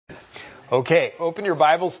Okay, open your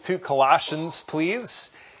Bibles to Colossians,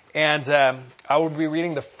 please. And I will be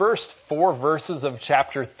reading the first 4 verses of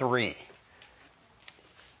chapter 3.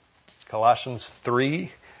 Colossians 3,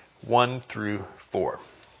 1 through 4.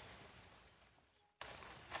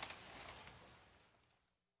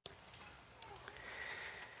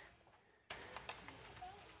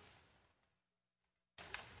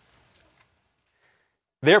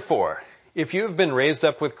 Therefore, if you have been raised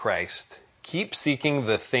up with Christ, keep seeking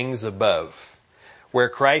the things above, where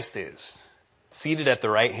Christ is, seated at the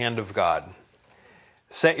right hand of God.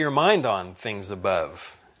 Set your mind on things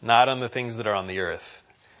above, not on the things that are on the earth.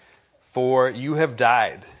 For you have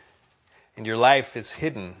died, and your life is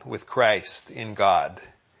hidden with Christ in God.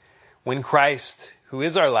 When Christ, who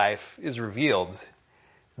is our life, is revealed,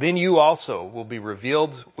 then you also will be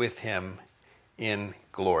revealed with him in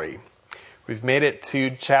glory. We've made it to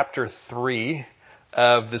chapter 3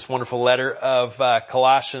 of this wonderful letter of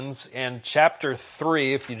Colossians. And chapter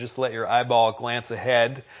 3, if you just let your eyeball glance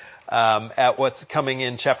ahead at what's coming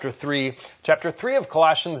in chapter 3. Chapter 3 of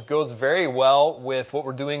Colossians goes very well with what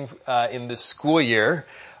we're doing in this school year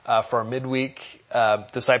for our midweek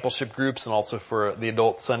discipleship groups and also for the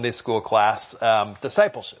adult Sunday school class.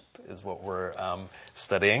 Discipleship is what we're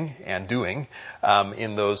studying and doing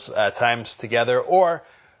in those times together, or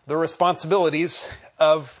the responsibilities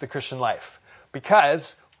of the Christian life.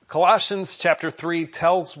 Because Colossians chapter 3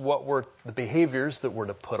 tells what were the behaviors that we're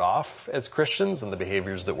to put off as Christians and the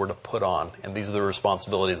behaviors that we're to put on. And these are the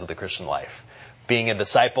responsibilities of the Christian life. Being a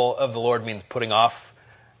disciple of the Lord means putting off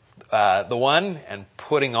the one and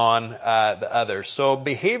putting on the other. So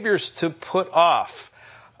behaviors to put off.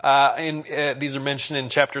 These are mentioned in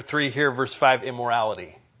chapter 3 here, verse 5,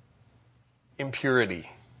 immorality, impurity,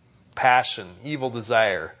 passion, evil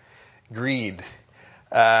desire, greed,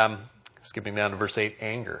 skipping down to verse 8,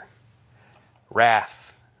 anger,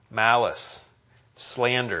 wrath, malice,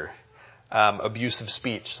 slander, abusive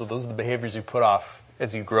speech. So those are the behaviors you put off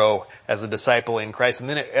as you grow as a disciple in Christ. And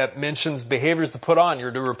then it mentions behaviors to put on.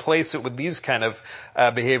 You're to replace it with these kind of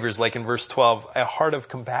behaviors, like in verse 12, a heart of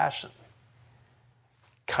compassion,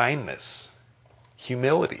 kindness,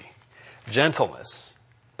 humility, gentleness,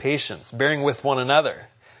 patience, bearing with one another,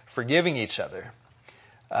 forgiving each other,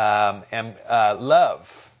 and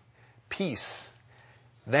love, peace,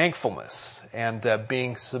 thankfulness, and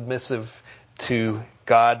being submissive to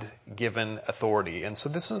God-given authority. And so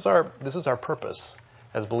this is our purpose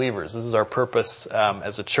as believers. This is our purpose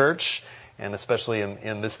as a church, and especially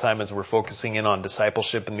in this time as we're focusing in on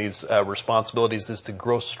discipleship and these responsibilities, is to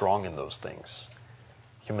grow strong in those things.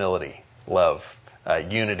 Humility, love,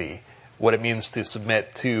 unity, what it means to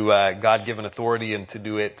submit to God-given authority and to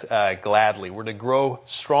do it gladly. We're to grow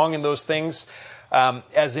strong in those things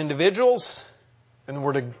as individuals, and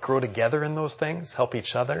we're to grow together in those things, help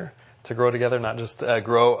each other to grow together, not just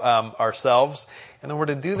grow ourselves. And then we're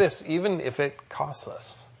to do this even if it costs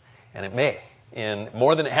us, and it may, in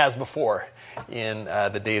more than it has before in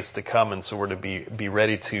the days to come. And so we're to be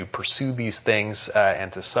ready to pursue these things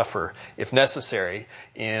and to suffer if necessary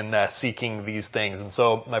in seeking these things. And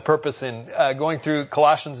so my purpose in going through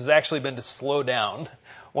Colossians has actually been to slow down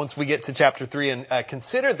once we get to chapter 3 and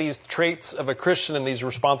consider these traits of a Christian and these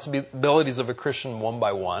responsibilities of a Christian one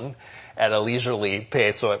by one at a leisurely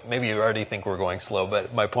pace. So maybe you already think we're going slow,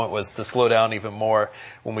 but my point was to slow down even more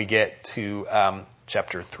when we get to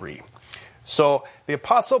chapter 3. So the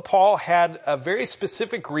Apostle Paul had a very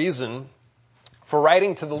specific reason for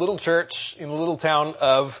writing to the little church in the little town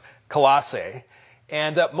of Colossae.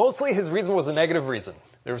 And mostly his reason was a negative reason.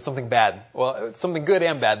 There was something bad, well, something good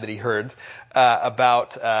and bad that he heard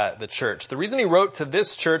about the church. The reason he wrote to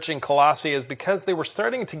this church in Colossae is because they were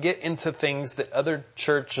starting to get into things that other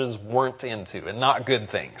churches weren't into, and not good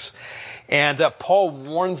things. And Paul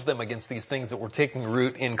warns them against these things that were taking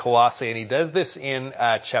root in Colossae, and he does this in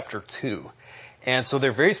chapter 2. And so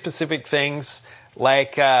they're very specific things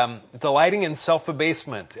like delighting in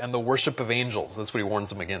self-abasement and the worship of angels. That's what he warns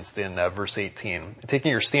them against in verse 18.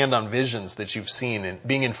 Taking your stand on visions that you've seen and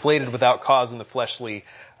being inflated without cause in the fleshly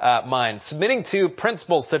mind. Submitting to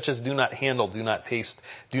principles such as do not handle, do not taste,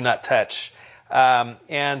 do not touch.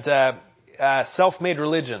 And self-made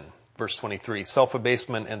religion. Verse 23,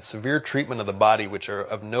 self-abasement and severe treatment of the body, which are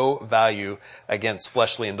of no value against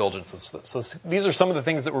fleshly indulgences. So these are some of the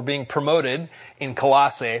things that were being promoted in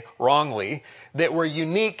Colossae wrongly that were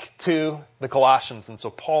unique to the Colossians. And so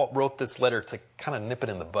Paul wrote this letter to kind of nip it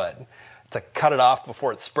in the bud, to cut it off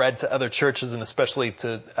before it spread to other churches, and especially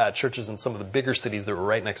to churches in some of the bigger cities that were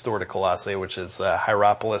right next door to Colossae, which is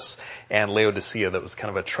Hierapolis and Laodicea. That was kind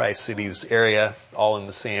of a tri-cities area, all in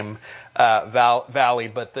the same valley.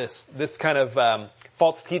 But this kind of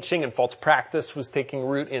false teaching and false practice was taking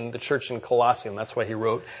root in the church in Colossae, and that's why he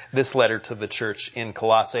wrote this letter to the church in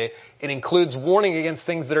Colossae. It includes warning against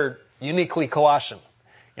things that are uniquely Colossian.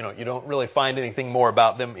 You don't really find anything more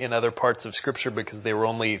about them in other parts of Scripture because they were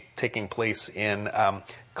only taking place in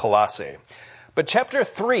Colossae. But chapter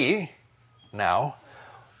 3, now,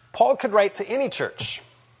 Paul could write to any church.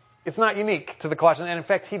 It's not unique to the Colossians. And in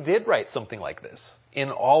fact, he did write something like this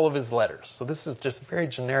in all of his letters. So this is just very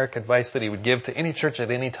generic advice that he would give to any church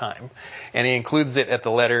at any time. And he includes it at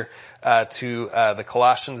the letter to the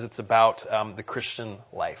Colossians. It's about the Christian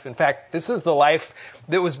life. In fact, this is the life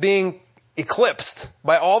that was being eclipsed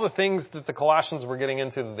by all the things that the Colossians were getting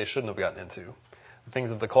into that they shouldn't have gotten into. The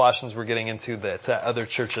things that the Colossians were getting into that other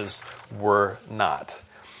churches were not.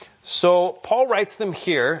 So Paul writes them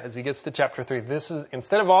here as he gets to chapter 3. This is,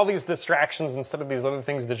 instead of all these distractions, instead of these other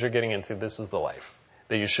things that you're getting into, this is the life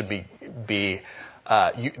that you should you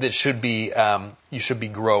should be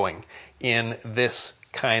growing in this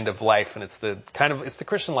kind of life. And it's the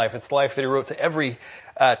Christian life. It's the life that he wrote to every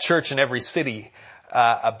church in every city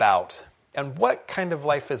about. And what kind of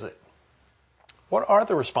life is it? What are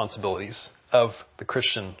the responsibilities of the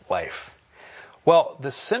Christian life? Well,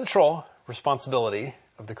 the central responsibility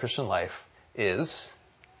of the Christian life is,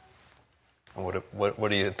 what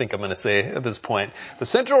do you think I'm going to say at this point? The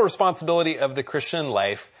central responsibility of the Christian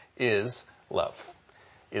life is love.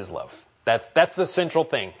 That's the central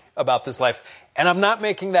thing about this life. And I'm not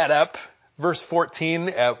making that up. Verse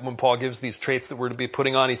 14, when Paul gives these traits that we're to be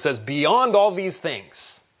putting on, he says, beyond all these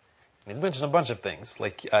things. And he's mentioned a bunch of things,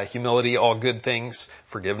 like humility, all good things,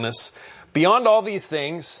 forgiveness. Beyond all these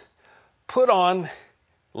things, put on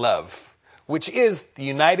love, which is the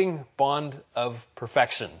uniting bond of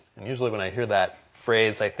perfection. And usually when I hear that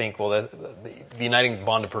phrase, I think, well, the uniting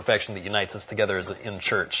bond of perfection that unites us together in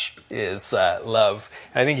church is love.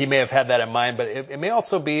 And I think he may have had that in mind, but it may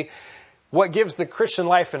also be what gives the Christian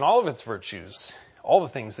life and all of its virtues, all the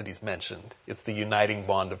things that he's mentioned. It's the uniting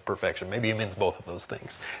bond of perfection. Maybe he means both of those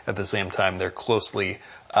things at the same time. They're closely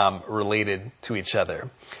related to each other.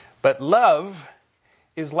 But love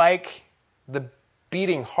is like the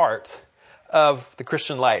beating heart of the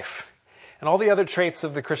Christian life. And all the other traits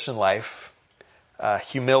of the Christian life,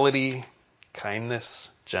 humility,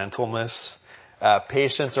 kindness, gentleness,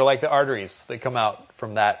 patience, are like the arteries that come out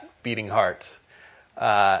from that beating heart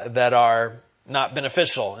that are not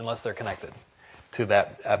beneficial unless they're connected to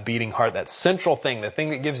that beating heart, that central thing, the thing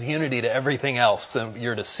that gives unity to everything else that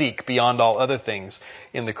you're to seek beyond all other things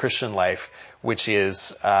in the Christian life, which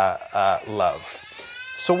is love.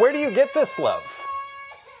 So where do you get this love?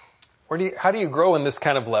 How do you grow in this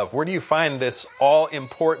kind of love? Where do you find this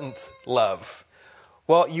all-important love?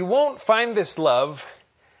 Well, you won't find this love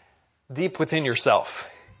deep within yourself.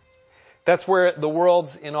 That's where the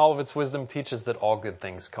world, in all of its wisdom, teaches that all good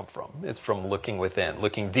things come from. It's from looking within,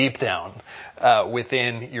 looking deep down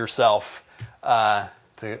within yourself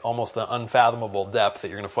to almost an unfathomable depth that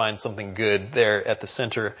you're going to find something good there at the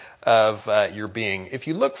center of your being. If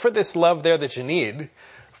you look for this love there that you need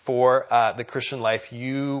for the Christian life,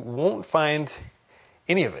 you won't find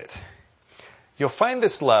any of it. You'll find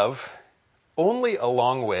this love only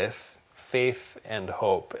along with faith and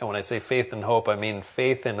hope. And when I say faith and hope, I mean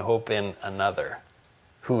faith and hope in another,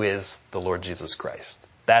 who is the Lord Jesus Christ.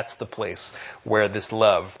 That's the place where this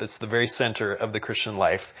love, that's the very center of the Christian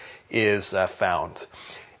life, is found.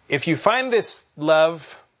 If you find this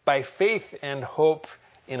love by faith and hope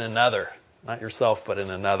in another, not yourself, but in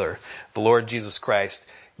another, the Lord Jesus Christ,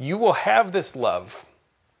 you will have this love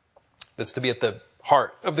that's to be at the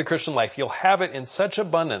heart of the Christian life. You'll have it in such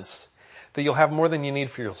abundance that you'll have more than you need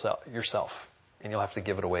for yourself, and you'll have to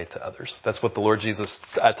give it away to others. That's what the Lord Jesus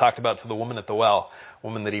talked about to the woman at the well,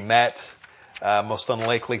 woman that he met, most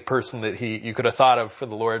unlikely person that you could have thought of for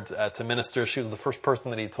the Lord to minister. She was the first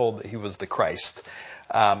person that he told that he was the Christ.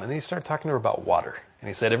 And then he started talking to her about water. And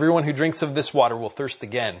he said, everyone who drinks of this water will thirst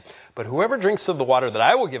again. But whoever drinks of the water that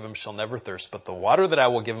I will give him shall never thirst. But the water that I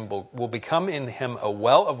will give him will become in him a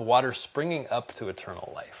well of water springing up to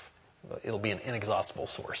eternal life. It'll be an inexhaustible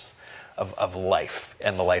source of life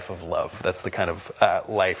and the life of love. That's the kind of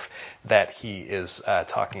life that he is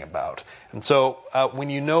talking about. And so when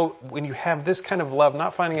you have this kind of love,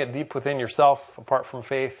 not finding it deep within yourself, apart from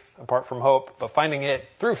faith, apart from hope, but finding it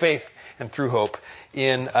through faith and through hope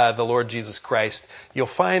in the Lord Jesus Christ, you'll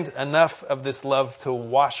find enough of this love to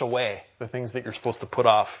wash away the things that you're supposed to put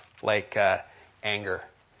off, like anger,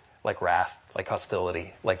 like wrath, like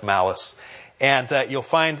hostility, like malice. And you'll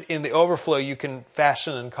find in the overflow you can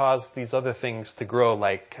fashion and cause these other things to grow,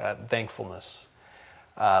 like thankfulness,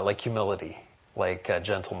 like humility, like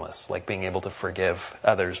gentleness, like being able to forgive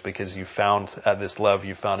others because you found this love,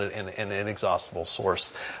 you found it in an inexhaustible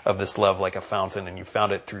source of this love like a fountain, and you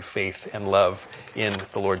found it through faith and love in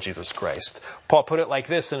the Lord Jesus Christ. Paul put it like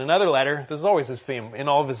this in another letter. This is always his theme in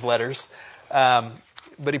all of his letters.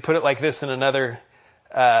 But he put it like this in another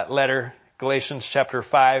letter, Galatians chapter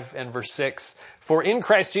 5 and verse 6. For in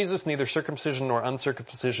Christ Jesus neither circumcision nor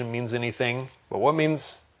uncircumcision means anything, but what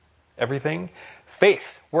means everything?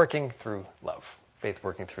 Faith working through love. Faith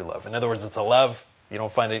working through love. In other words, it's a love. You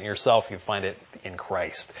don't find it in yourself. You find it in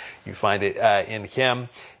Christ. You find it in Him,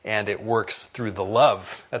 and it works through the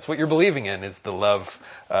love. That's what you're believing in, is the love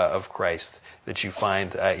of Christ that you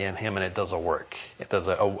find in Him, and it does a work. It does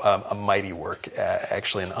a mighty work,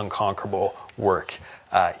 actually an unconquerable work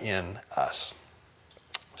in us.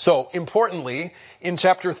 So, importantly, in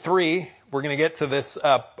chapter 3, we're going to get to this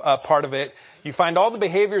part of it. You find all the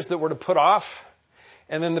behaviors that we're to put off,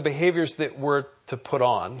 and then the behaviors that we're to put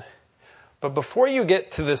on. But before you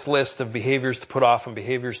get to this list of behaviors to put off and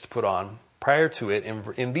behaviors to put on, prior to it,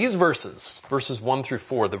 in these verses 1 through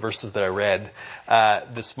 4, the verses that I read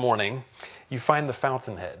this morning, you find the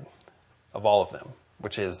fountainhead of all of them,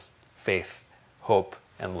 which is faith, hope,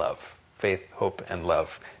 and love. Faith, hope, and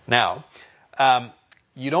love. Now,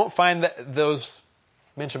 you don't find those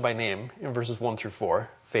mentioned by name in verses 1 through 4,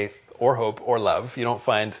 faith or hope or love. You don't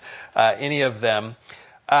find any of them,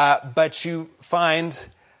 but you find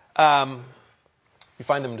them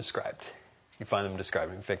described. You find them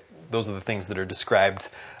described. In fact, those are the things that are described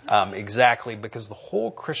exactly, because the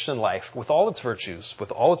whole Christian life, with all its virtues,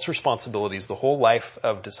 with all its responsibilities, the whole life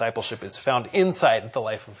of discipleship is found inside the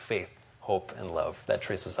life of faith, hope, and love. That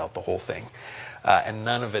traces out the whole thing. And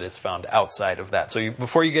none of it is found outside of that. So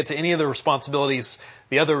before you get to any of the responsibilities,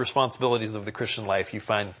 the other responsibilities of the Christian life, you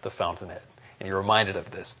find the fountainhead. And you're reminded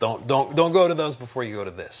of this. Don't go to those before you go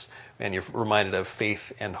to this. And you're reminded of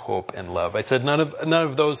faith and hope and love. I said none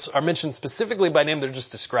of those are mentioned specifically by name. They're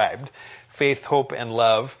just described. Faith, hope, and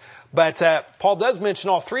love. But Paul does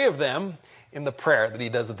mention all three of them in the prayer that he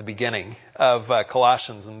does at the beginning of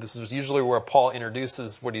Colossians. And this is usually where Paul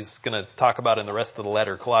introduces what he's going to talk about in the rest of the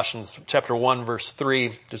letter. Colossians chapter 1, verse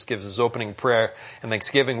 3 just gives his opening prayer and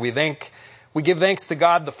thanksgiving. We give thanks to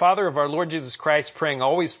God, the Father of our Lord Jesus Christ, praying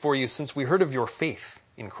always for you, since we heard of your faith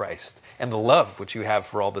in Christ and the love which you have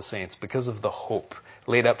for all the saints, because of the hope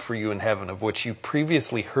laid up for you in heaven, of which you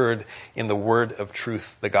previously heard in the word of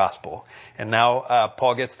truth, the gospel. And now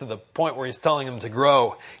Paul gets to the point where he's telling them to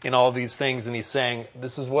grow in all these things, and he's saying,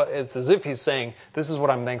 it's as if he's saying, this is what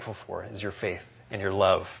I'm thankful for, is your faith and your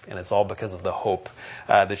love, and it's all because of the hope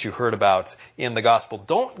that you heard about in the gospel.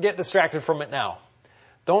 Don't get distracted from it now.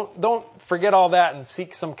 Don't forget all that and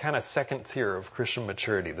seek some kind of second tier of Christian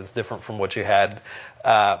maturity that's different from what you had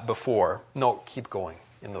before. No, keep going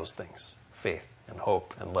in those things. Faith and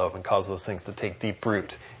hope and love, and cause those things to take deep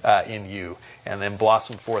root in you, and then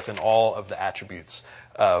blossom forth in all of the attributes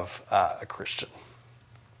of a Christian.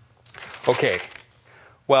 Okay,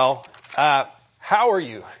 well, how are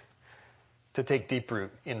you to take deep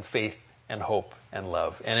root in faith and hope and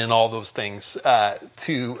love, and in all those things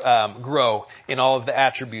to grow in all of the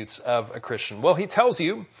attributes of a Christian? Well, he tells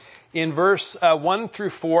you in verse 1 through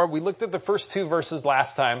 4. We looked at the first two verses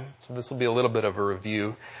last time, so this will be a little bit of a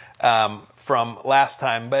review from last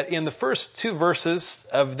time. But in the first two verses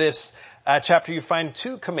of this chapter, you find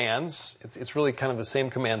two commands. It's really kind of the same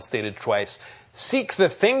command stated twice. Seek the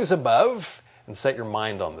things above and set your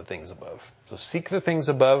mind on the things above. So seek the things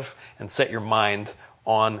above and set your mind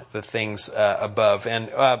on the things above. And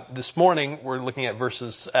this morning, we're looking at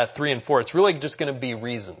verses 3 and 4. It's really just going to be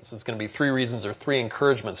reasons. It's going to be three reasons or three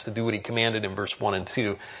encouragements to do what he commanded in verse 1 and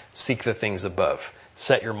 2. Seek the things above.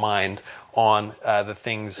 Set your mind on the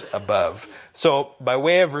things above. So, by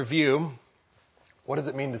way of review, what does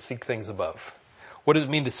it mean to seek things above? What does it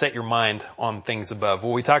mean to set your mind on things above?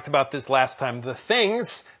 Well, we talked about this last time. The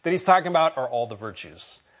things that he's talking about are all the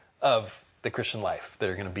virtues of the Christian life that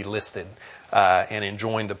are going to be listed and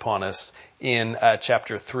enjoined upon us in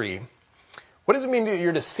chapter 3. What does it mean that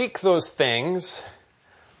you're to seek those things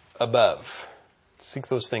above? Seek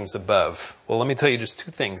those things above. Well, let me tell you just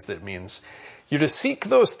two things that it means. You're to seek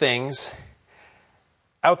those things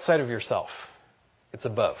outside of yourself. It's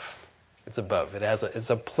above. It's above. It's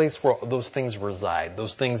a place where those things reside,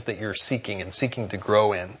 those things that you're seeking and seeking to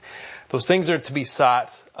grow in. Those things are to be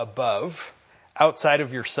sought above, outside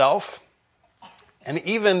of yourself. And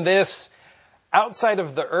even this, outside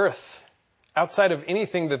of the earth, outside of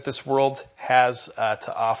anything that this world has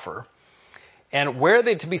to offer. And where are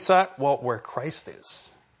they to be sought? Well, where Christ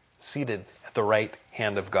is, seated at the right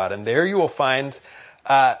hand of God. And there you will find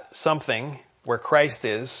something where Christ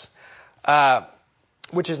is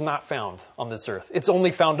which is not found on this earth. It's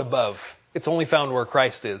only found above. It's only found where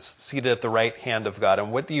Christ is, seated at the right hand of God.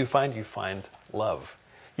 And what do you find? You find love.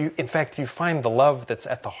 In fact, you find the love that's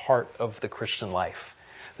at the heart of the Christian life.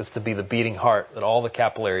 That's to be the beating heart that all the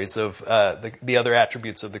capillaries of the other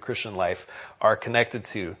attributes of the Christian life are connected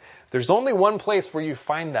to. There's only one place where you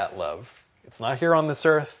find that love. It's not here on this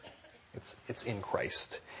earth. It's in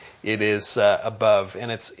Christ. It is above,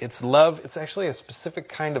 and it's love. It's actually a specific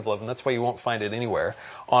kind of love, and that's why you won't find it anywhere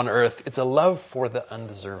on earth. It's a love for the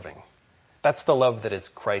undeserving. That's the love that is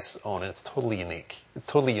Christ's own, and it's totally unique. It's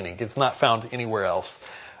totally unique. It's not found anywhere else.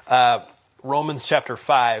 Romans chapter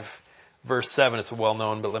 5, verse 7, it's well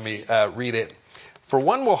known, but let me read it. For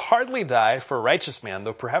one will hardly die for a righteous man,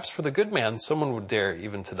 though perhaps for the good man someone would dare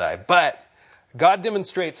even to die. But God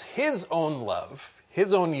demonstrates his own love,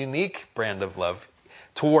 his own unique brand of love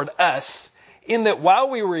toward us, in that while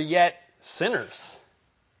we were yet sinners,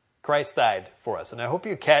 Christ died for us. And I hope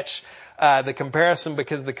you catch the comparison,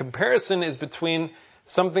 because the comparison is between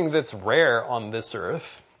something that's rare on this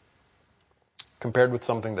earth compared with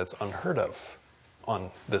something that's unheard of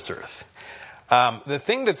on this earth. The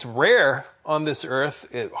thing that's rare on this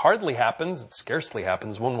earth, it hardly happens, it scarcely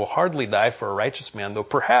happens. One will hardly die for a righteous man, though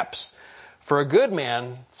perhaps for a good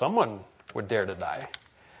man, someone would dare to die.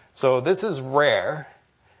 So this is rare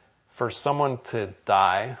for someone to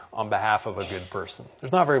die on behalf of a good person.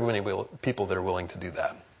 There's not very many people that are willing to do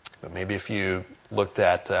that. But maybe if you looked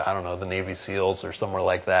at, the Navy SEALs or somewhere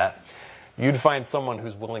like that, you'd find someone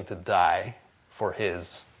who's willing to die for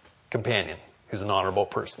his companion, who's an honorable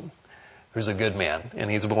person, who's a good man, and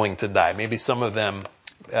he's willing to die. Maybe some of them,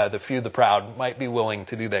 the few, the proud, might be willing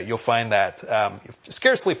to do that. You'll find that. You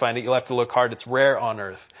scarcely find it. You'll have to look hard. It's rare on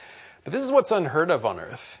earth. But this is what's unheard of on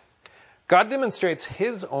earth. God demonstrates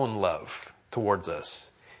his own love towards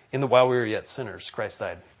us in that while we were yet sinners, Christ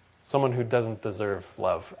died. Someone who doesn't deserve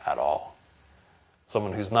love at all.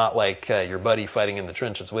 Someone who's not like your buddy fighting in the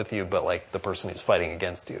trenches with you, but like the person who's fighting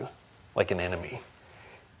against you, like an enemy.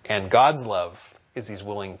 And God's love is he's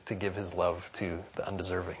willing to give his love to the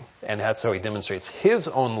undeserving. And that's how he demonstrates his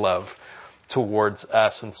own love towards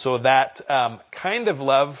us. And so that kind of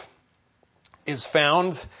love is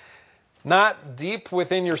found not deep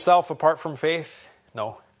within yourself apart from faith.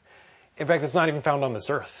 No. In fact, it's not even found on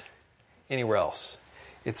this earth, anywhere else.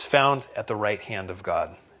 It's found at the right hand of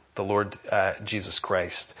God, the Lord Jesus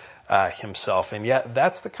Christ himself. And yet,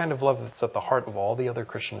 that's the kind of love that's at the heart of all the other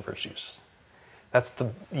Christian virtues. That's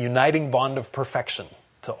the uniting bond of perfection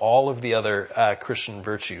to all of the other Christian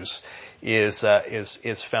virtues is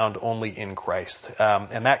found only in Christ.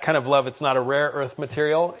 And that kind of love, it's not a rare earth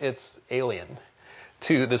material, it's alien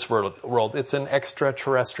to this world. It's an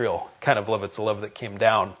extraterrestrial kind of love. It's a love that came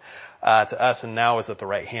down to us and now is at the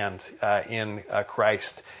right hand in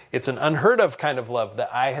Christ. It's an unheard of kind of love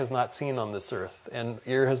that eye has not seen on this earth and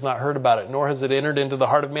ear has not heard about it, nor has it entered into the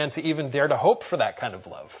heart of man to even dare to hope for that kind of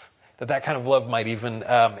love. That kind of love might even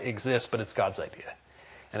exist, but it's God's idea.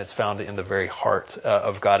 And it's found in the very heart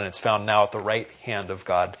of God, and it's found now at the right hand of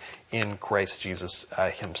God in Christ Jesus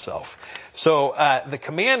himself. So the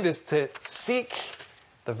command is to seek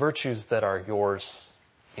the virtues that are yours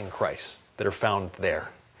in Christ, that are found there.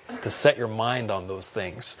 To set your mind on those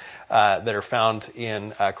things that are found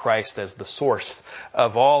in Christ as the source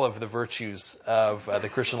of all of the virtues of the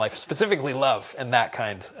Christian life, specifically love and that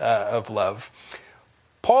kind of love.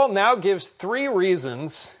 Paul now gives 3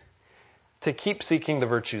 reasons to keep seeking the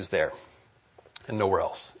virtues there and nowhere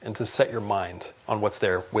else, and to set your mind on what's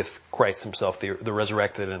there with Christ himself, the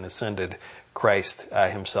resurrected and ascended Christ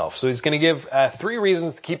himself. So he's going to give 3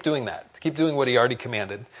 reasons to keep doing that, to keep doing what he already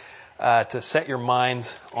commanded, to set your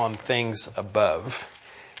mind on things above.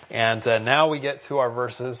 And now we get to our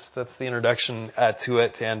verses. That's the introduction to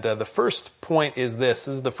it. And the first point is this.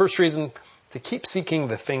 This is the first reason to keep seeking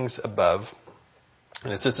the things above.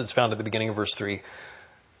 And it's this, it's found at the beginning of verse 3.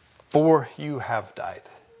 For you have died.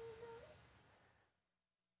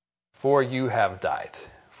 For you have died.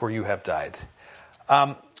 For you have died.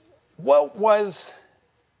 What was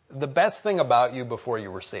the best thing about you before you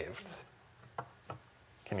were saved?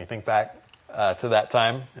 Can you think back to that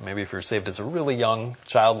time? And maybe if you're saved as a really young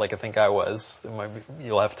child, like I think I was,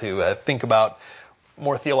 you'll have to think about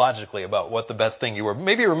more theologically about what the best thing you were.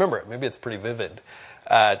 Maybe you remember it. Maybe it's pretty vivid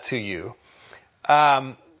to you.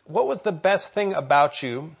 What was the best thing about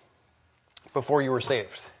you before you were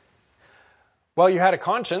saved? Well, you had a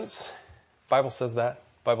conscience. Bible says that.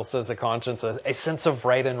 Bible says a conscience, a sense of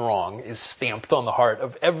right and wrong, is stamped on the heart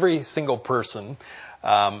of every single person,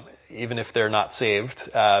 even if they're not saved.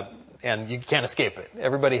 and you can't escape it.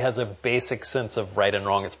 Everybody has a basic sense of right and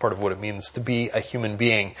wrong. It's part of what it means to be a human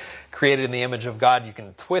being created in the image of God. You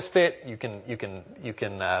can twist it, you can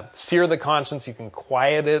sear the conscience, you can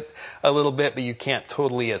quiet it a little bit, but you can't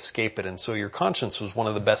totally escape it. And so your conscience was one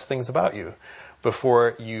of the best things about you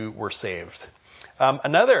before you were saved.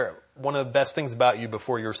 Another one of the best things about you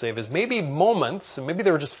before you were saved is maybe moments, and maybe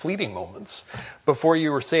they were just fleeting moments, before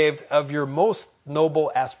you were saved, of your most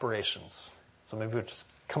noble aspirations. So maybe it would just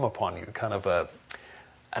come upon you, kind of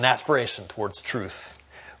an aspiration towards truth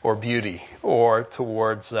or beauty or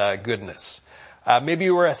towards goodness. Maybe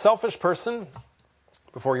you were a selfish person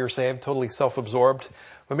before you were saved, totally self-absorbed.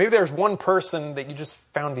 But maybe there's one person that you just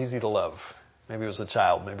found easy to love. Maybe it was a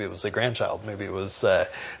child, maybe it was a grandchild, maybe it was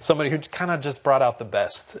somebody who kind of just brought out the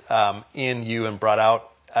best in you and brought out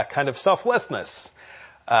a kind of selflessness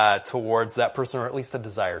towards that person, or at least a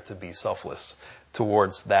desire to be selfless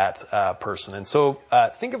towards that person. And so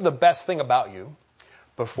think of the best thing about you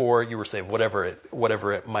before you were saved,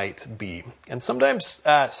 whatever it might be. And sometimes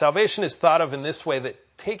salvation is thought of in this way, that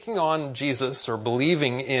taking on Jesus or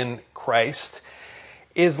believing in Christ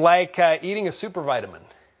is like eating a supervitamin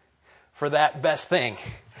for that best thing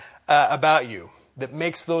about you that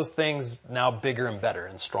makes those things now bigger and better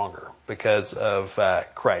and stronger because of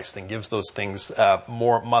Christ, and gives those things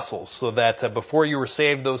more muscles, so that before you were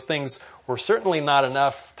saved, those things were certainly not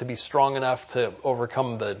enough to be strong enough to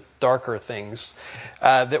overcome the darker things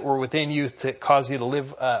that were within you to cause you to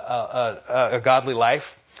live a godly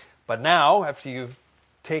life. But now, after you've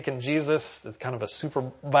taken Jesus, it's kind of a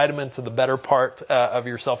super vitamin to the better part of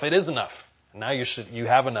yourself. It is enough. Now you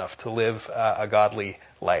have enough to live a godly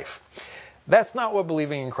life. That's not what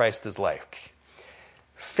believing in Christ is like.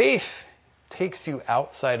 Faith takes you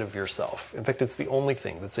outside of yourself. In fact, it's the only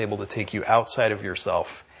thing that's able to take you outside of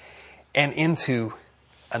yourself and into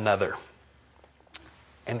another.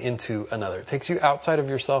 It takes you outside of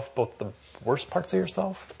yourself, both the worst parts of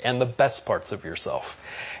yourself and the best parts of yourself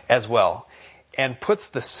as well, and puts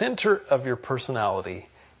the center of your personality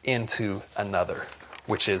into another,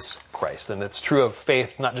 which is Christ. And it's true of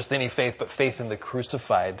faith, not just any faith, but faith in the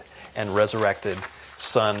crucified and resurrected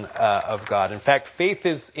Son of God. In fact,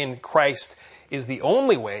 faith in Christ is the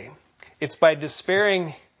only way. It's by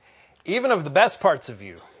despairing even of the best parts of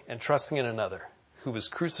you and trusting in another who was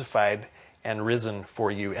crucified and risen for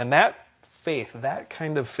you. And that faith, that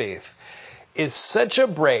kind of faith, is such a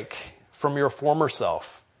break from your former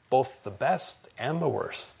self, both the best and the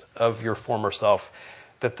worst of your former self,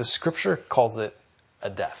 that the Scripture calls it a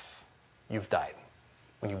death. You've died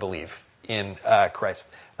when you believe in Christ.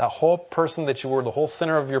 That whole person that you were, the whole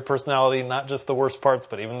center of your personality, not just the worst parts,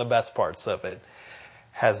 but even the best parts of it,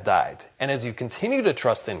 has died. And as you continue to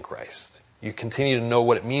trust in Christ, you continue to know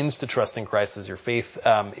what it means to trust in Christ as your faith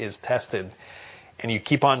is tested, and you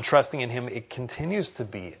keep on trusting in Him, it continues to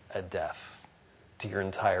be a death to your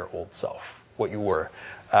entire old self, what you were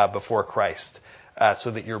before Christ, so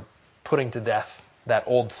that you're putting to death that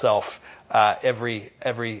old self every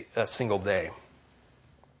single day.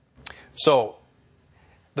 So,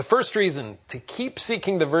 the first reason to keep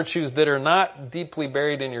seeking the virtues that are not deeply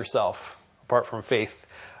buried in yourself, apart from faith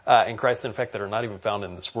in Christ, in fact, that are not even found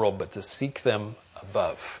in this world, but to seek them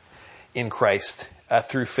above in Christ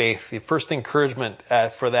through faith. The first encouragement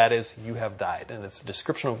for that is you have died. And it's a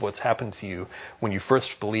description of what's happened to you when you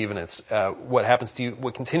first believe, and it's what happens to you,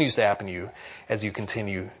 what continues to happen to you as you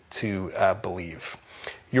continue to believe.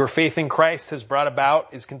 Your faith in Christ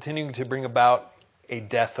is continuing to bring about a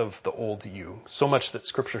death of the old you, so much that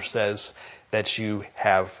Scripture says that you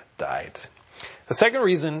have died. The second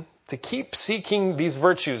reason to keep seeking these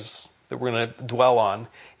virtues that we're going to dwell on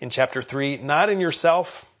in chapter 3, not in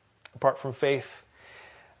yourself, apart from faith,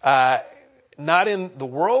 not in the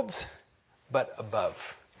world, but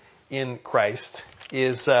above, in Christ,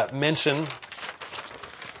 is mentioned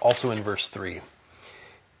also in verse 3.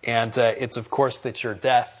 And it's, of course, that your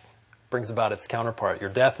death brings about its counterpart. Your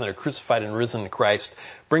death and a crucified and risen Christ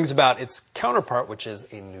brings about its counterpart, which is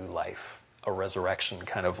a new life, a resurrection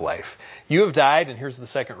kind of life. You have died, and here's the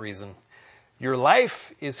second reason. Your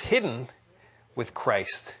life is hidden with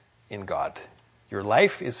Christ in God. Your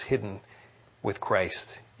life is hidden with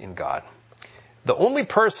Christ in God. The only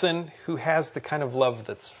person who has the kind of love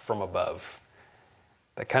that's from above,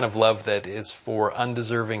 that kind of love that is for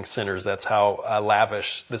undeserving sinners, that's how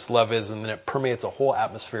lavish this love is, and then it permeates a whole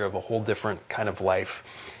atmosphere of a whole different kind of life,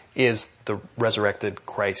 is the resurrected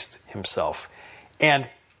Christ Himself. And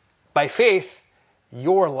by faith,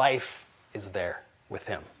 your life is there with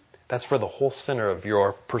Him. That's where the whole center of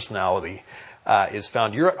your personality is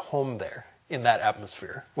found. You're at home there in that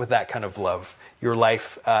atmosphere with that kind of love. Your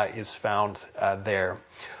life is found there.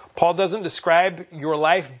 Paul doesn't describe your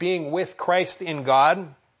life being with Christ in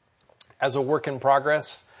God as a work in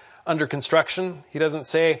progress under construction. He doesn't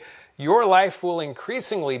say your life will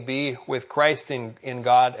increasingly be with Christ in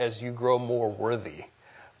God as you grow more worthy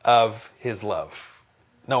of his love.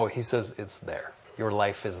 No, he says it's there. Your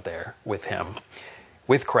life is there with him,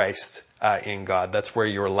 with Christ in God. That's where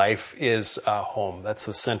your life is home. That's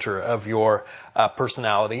the center of your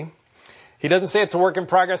personality. He doesn't say it's a work in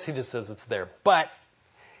progress. He just says it's there. But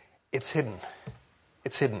it's hidden.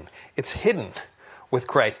 It's hidden. It's hidden with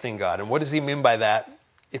Christ in God. And what does he mean by that?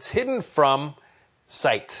 It's hidden from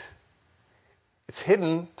sight. It's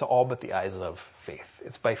hidden to all but the eyes of faith.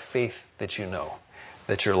 It's by faith that you know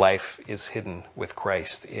that your life is hidden with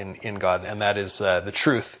Christ in God. And that is the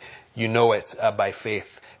truth. You know it by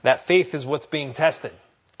faith. That faith is what's being tested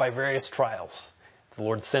by various trials. The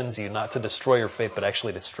Lord sends you not to destroy your faith, but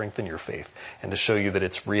actually to strengthen your faith and to show you that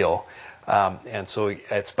it's real. And so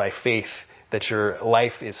it's by faith that your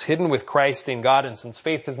life is hidden with Christ in God. And since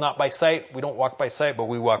faith is not by sight, we don't walk by sight, but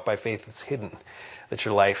we walk by faith. It's hidden that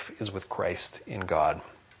your life is with Christ in God.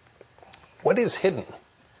 What is hidden?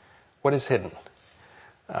 What is hidden?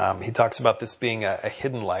 He talks about this being a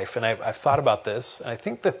hidden life, and I've thought about this, and I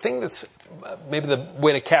think the thing that's maybe the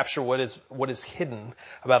way to capture what is hidden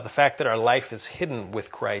about the fact that our life is hidden with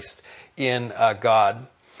Christ in God.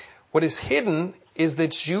 What is hidden is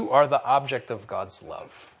that you are the object of God's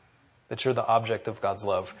love. That you're the object of God's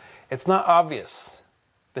love. It's not obvious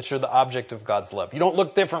that you're the object of God's love. You don't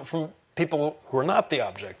look different from people who are not the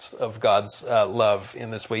objects of God's love in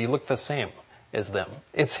this way. You look the same as them.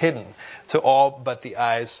 It's hidden to all but the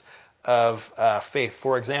eyes of faith.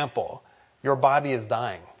 For example, your body is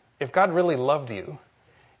dying. If God really loved you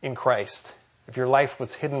in Christ, if your life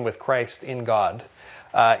was hidden with Christ in God,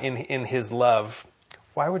 in his love,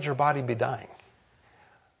 why would your body be dying?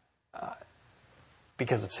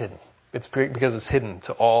 Because it's hidden. It's because it's hidden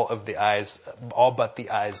to all but the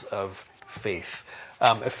eyes of faith.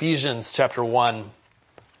 Ephesians chapter 1,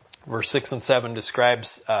 verse 6 and 7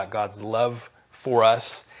 describes God's love for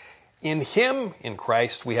us. In him, in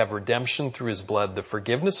Christ, we have redemption through his blood, the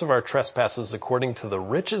forgiveness of our trespasses according to the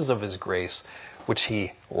riches of his grace, which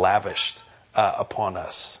he lavished upon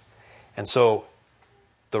us. And so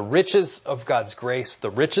the riches of God's grace, the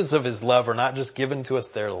riches of his love are not just given to us,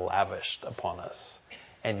 they're lavished upon us.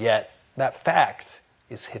 And yet that fact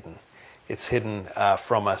is hidden. It's hidden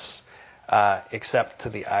from us except to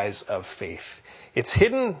the eyes of faith. It's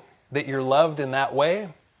hidden that you're loved in that way,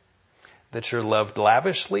 that you're loved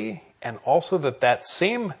lavishly, and also that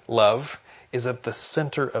same love is at the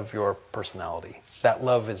center of your personality. That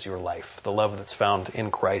love is your life. The love that's found in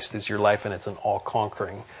Christ is your life, and it's an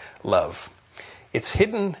all-conquering love. It's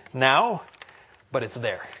hidden now, but it's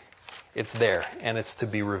there. It's there, and it's to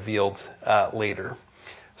be revealed later.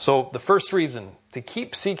 So the first reason, to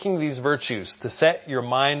keep seeking these virtues, to set your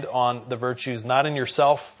mind on the virtues, not in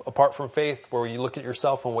yourself apart from faith, where you look at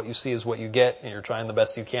yourself and what you see is what you get, and you're trying the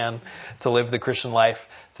best you can to live the Christian life.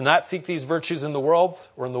 To not seek these virtues in the world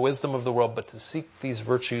or in the wisdom of the world, but to seek these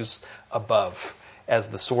virtues above, as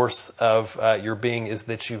the source of your being is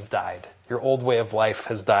that you've died. Your old way of life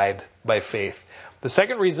has died by faith. The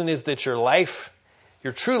second reason is that your life,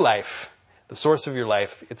 your true life, the source of your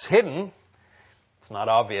life, it's hidden. It's not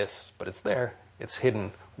obvious, but it's there. It's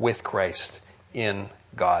hidden with Christ in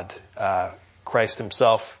God. Christ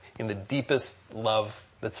himself in the deepest love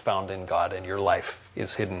that's found in God, and your life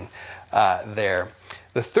is hidden there.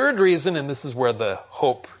 The third reason, and this is where the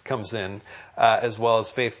hope comes in, as well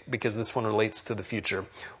as faith, because this one relates to the future.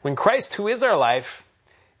 When Christ, who is our life,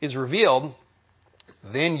 is revealed,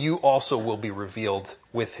 then you also will be revealed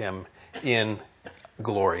with him in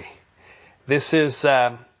glory. This is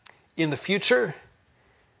in the future.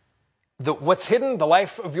 What's hidden, the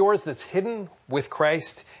life of yours that's hidden with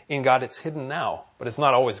Christ in God, it's hidden now, but it's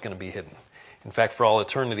not always going to be hidden. In fact, for all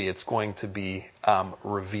eternity, it's going to be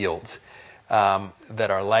revealed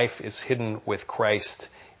that our life is hidden with Christ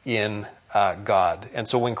in God. And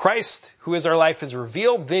so when Christ, who is our life, is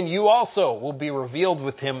revealed, then you also will be revealed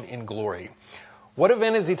with him in glory. What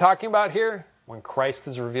event is he talking about here? When Christ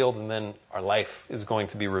is revealed, and then our life is going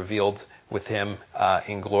to be revealed with him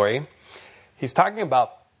in glory. He's talking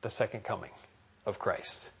about the second coming of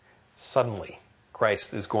Christ. Suddenly,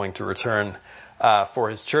 Christ is going to return for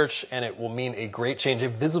his church, and it will mean a great change, a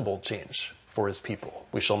visible change for his people.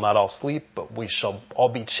 We shall not all sleep, but we shall all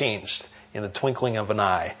be changed in the twinkling of an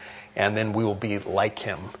eye, and then we will be like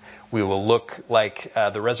him. We will look like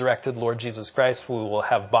the resurrected Lord Jesus Christ. We will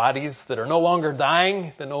have bodies that are no longer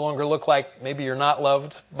dying, that no longer look like maybe you're not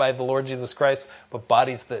loved by the Lord Jesus Christ, but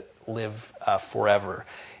bodies that live forever.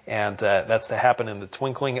 And that's to happen in the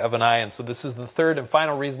twinkling of an eye. And so this is the third and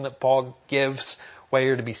final reason that Paul gives why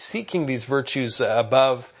you're to be seeking these virtues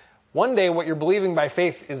above. One day what you're believing by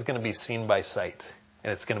faith is going to be seen by sight.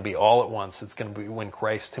 And it's going to be all at once. It's going to be when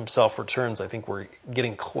Christ himself returns. I think we're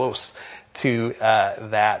getting close to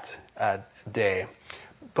that day.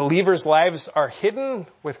 Believers' lives are hidden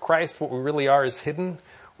with Christ. What we really are is hidden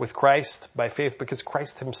with Christ by faith because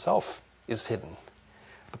Christ himself is hidden.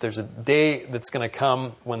 But there's a day that's going to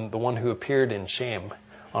come when the one who appeared in shame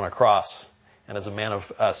on a cross and as a man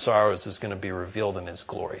of sorrows is going to be revealed in his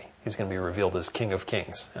glory. He's going to be revealed as King of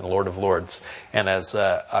Kings and Lord of Lords and as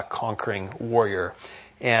a conquering warrior.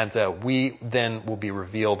 And we then will be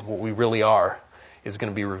revealed. What we really are is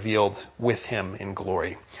going to be revealed with him in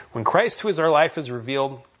glory. When Christ, who is our life, is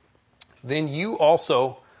revealed, then you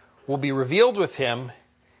also will be revealed with him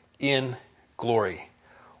in glory.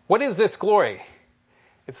 What is this glory?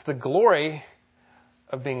 It's the glory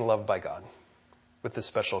of being loved by God with this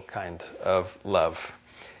special kind of love.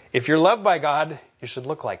 If you're loved by God, you should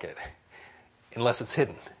look like it, unless it's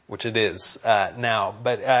hidden, which it is now.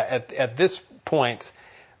 But at this point,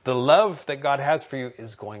 the love that God has for you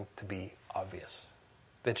is going to be obvious,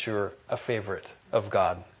 that you're a favorite of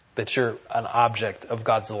God, that you're an object of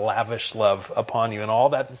God's lavish love upon you, and all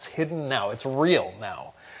that is hidden now. It's real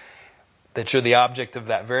now, that you're the object of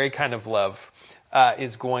that very kind of love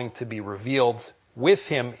is going to be revealed with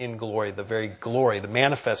him in glory, the very glory, the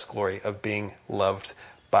manifest glory of being loved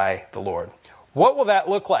by the Lord. What will that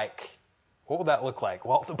look like? What will that look like?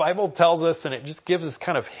 Well, the Bible tells us, and it just gives us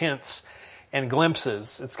kind of hints and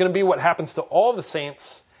glimpses. It's going to be what happens to all the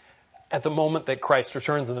saints at the moment that Christ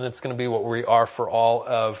returns, and then it's going to be what we are for all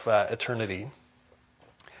of eternity.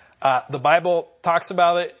 The Bible talks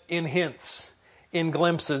about it in hints, in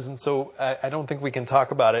glimpses, and so I don't think we can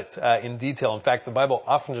talk about it in detail. In fact, the Bible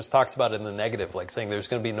often just talks about it in the negative, like saying there's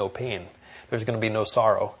going to be no pain, there's going to be no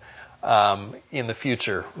sorrow in the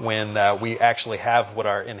future when we actually have what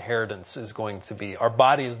our inheritance is going to be. Our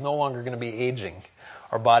body is no longer going to be aging.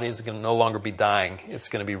 Our body is going to no longer be dying. It's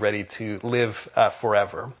going to be ready to live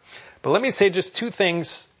forever. But let me say just two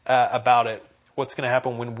things about it. What's going to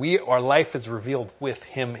happen when our life is revealed with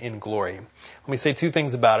him in glory. Let me say two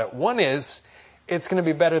things about it. One is, it's going to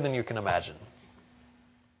be better than you can imagine.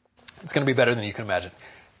 It's going to be better than you can imagine.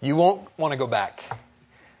 You won't want to go back. I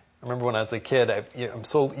remember when I was a kid, I'm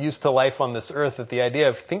so used to life on this earth that the idea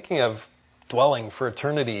of thinking of dwelling for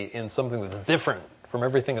eternity in something that's different from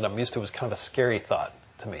everything that I'm used to was kind of a scary thought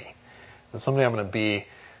to me. That someday I'm going to be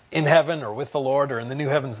in heaven or with the Lord or in the new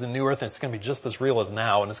heavens and new earth, and it's going to be just as real as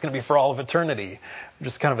now, and it's going to be for all of eternity.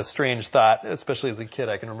 Just kind of a strange thought, especially as a kid.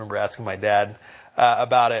 I can remember asking my dad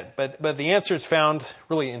about it. But the answer is found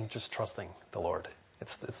really in just trusting the Lord.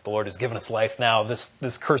 It's the Lord who's given us life now,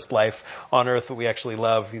 this cursed life on earth that we actually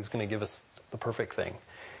love. He's going to give us the perfect thing.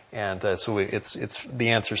 And so it's the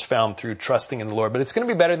answer's found through trusting in the Lord. But it's going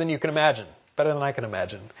to be better than you can imagine, better than I can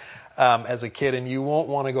imagine as a kid. And you won't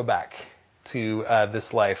want to go back to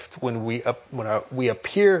this life when we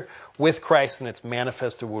appear with Christ, and it's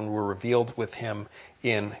manifested when we're revealed with him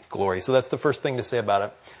in glory. So that's the first thing to say about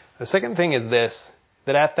it. The second thing is this,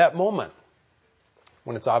 that at that moment,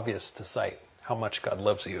 when it's obvious to sight how much God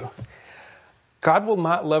loves you, God will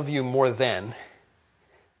not love you more then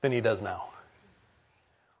than he does now.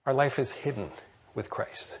 Our life is hidden with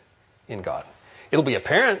Christ in God. It'll be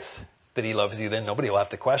apparent that he loves you then. Nobody will have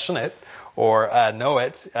to question it or know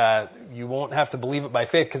it. You won't have to believe it by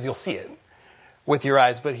faith because you'll see it with your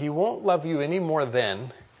eyes. But he won't love you any more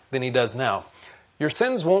then than he does now. Your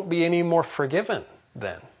sins won't be any more forgiven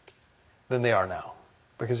then than they are now,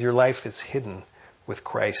 because your life is hidden with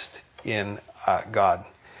Christ in God.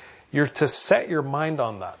 You're to set your mind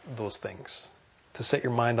on those things, to set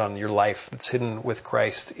your mind on your life that's hidden with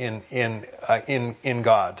Christ in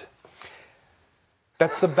God.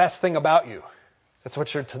 That's the best thing about you. That's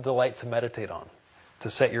what you're to delight to meditate on, to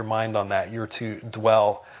set your mind on that. You're to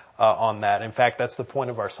dwell on that. In fact, that's the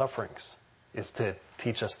point of our sufferings, is to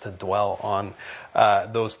teach us to dwell on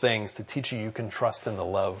those things, to teach you can trust in the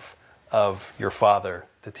love of your Father,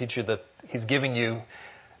 to teach you that he's giving you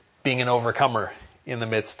being an overcomer in the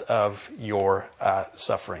midst of your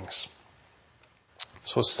sufferings.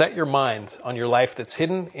 So set your mind on your life that's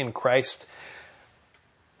hidden in Christ,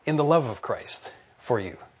 in the love of Christ for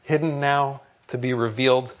you. Hidden now to be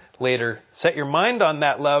revealed later. Set your mind on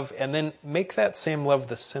that love and then make that same love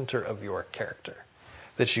the center of your character.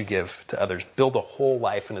 that you give to others. Build a whole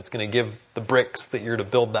life, and it's going to give the bricks that you're to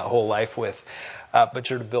build that whole life with. But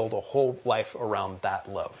you're to build a whole life around that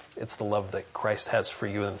love. It's the love that Christ has for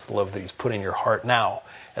you, and it's the love that he's put in your heart now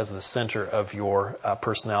as the center of your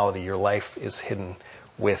personality. Your life is hidden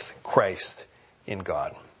with Christ in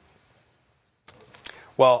God.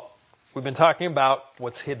 Well, we've been talking about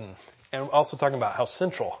what's hidden, and also talking about how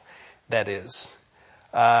central that is.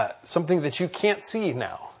 Something that you can't see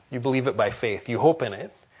now. You believe it by faith. You hope in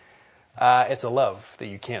it. It's a love that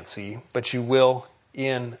you can't see, but you will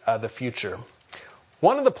in the future.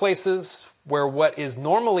 One of the places where what is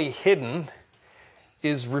normally hidden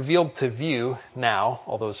is revealed to view now,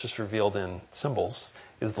 although it's just revealed in symbols,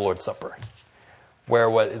 is the Lord's Supper. Where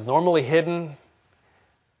what is normally hidden,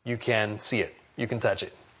 you can see it, you can touch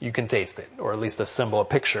it, you can taste it, or at least a symbol, a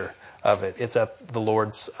picture of it. It's at the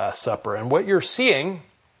Lord's Supper. And what you're seeing,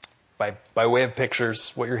 by way of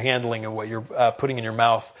pictures, what you're handling and what you're putting in your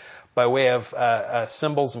mouth, by way of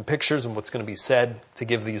symbols and pictures and what's going to be said to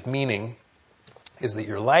give these meaning, is that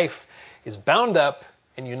your life is bound up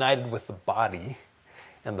and united with the body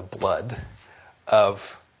and the blood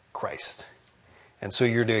of Christ. And so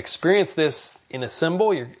you're to experience this in a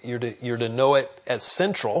symbol. You're to know it as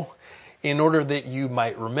central in order that you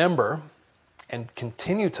might remember and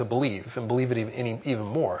continue to believe, and believe it even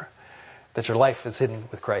more, that your life is hidden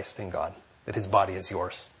with Christ in God, that his body is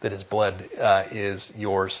yours, that his blood is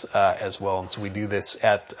yours as well. And so we do this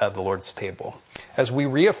at the Lord's table. As we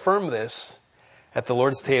reaffirm this at the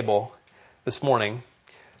Lord's table this morning,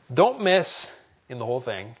 don't miss in the whole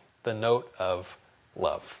thing the note of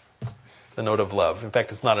love. The note of love. In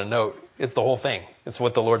fact, it's not a note. It's the whole thing. It's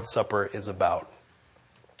what the Lord's Supper is about.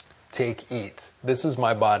 Take, eat. This is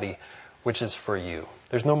my body, which is for you.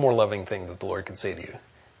 There's no more loving thing that the Lord could say to you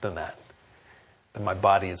than that. That my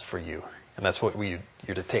body is for you. And that's what you're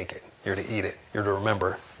to take it. You're to eat it. You're to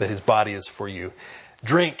remember that his body is for you.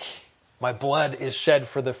 Drink. My blood is shed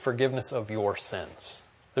for the forgiveness of your sins.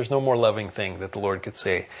 There's no more loving thing that the Lord could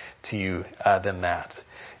say to you than that.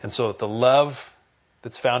 And so the love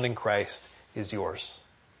that's found in Christ is yours.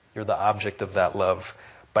 You're the object of that love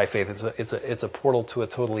by faith. It's a portal to a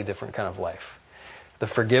totally different kind of life. The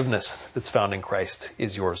forgiveness that's found in Christ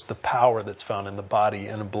is yours. The power that's found in the body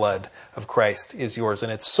and the blood of Christ is yours.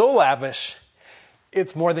 And it's so lavish,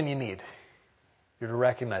 it's more than you need. You're to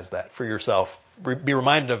recognize that for yourself. Be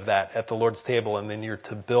reminded of that at the Lord's table, and then you're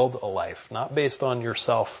to build a life, not based on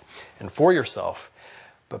yourself and for yourself,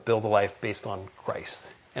 but build a life based on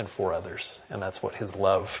Christ and for others. And that's what his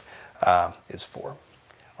love is for.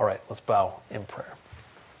 All right, let's bow in prayer.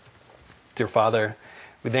 Dear Father,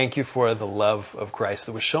 we thank you for the love of Christ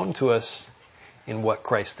that was shown to us in what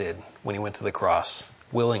Christ did when he went to the cross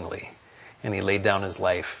willingly, and he laid down his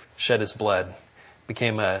life, shed his blood,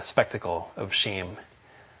 became a spectacle of shame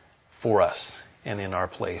for us and in our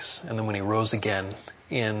place. And then when he rose again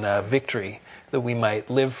in victory, that we might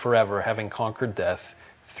live forever, having conquered death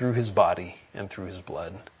through his body and through his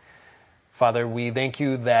blood. Father, we thank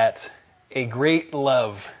you that a great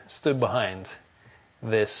love stood behind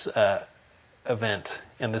this event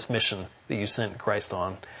and this mission that you sent Christ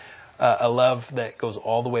on. A love that goes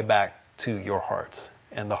all the way back to your heart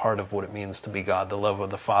and the heart of what it means to be God. The love of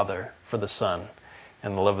the Father for the Son,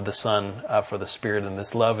 and the love of the Son for the Spirit. And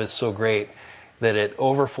this love is so great that it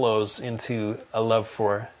overflows into a love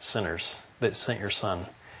for sinners that sent your Son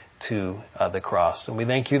to the cross. And we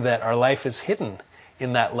thank you that our life is hidden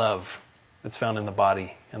in that love that's found in the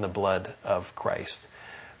body and the blood of Christ.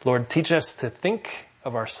 Lord, teach us to think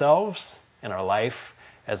of ourselves and our life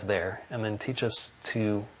as there, and then teach us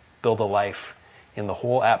to build a life in the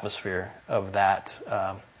whole atmosphere of that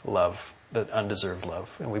love, that undeserved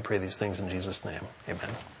love. And we pray these things in Jesus' name. Amen.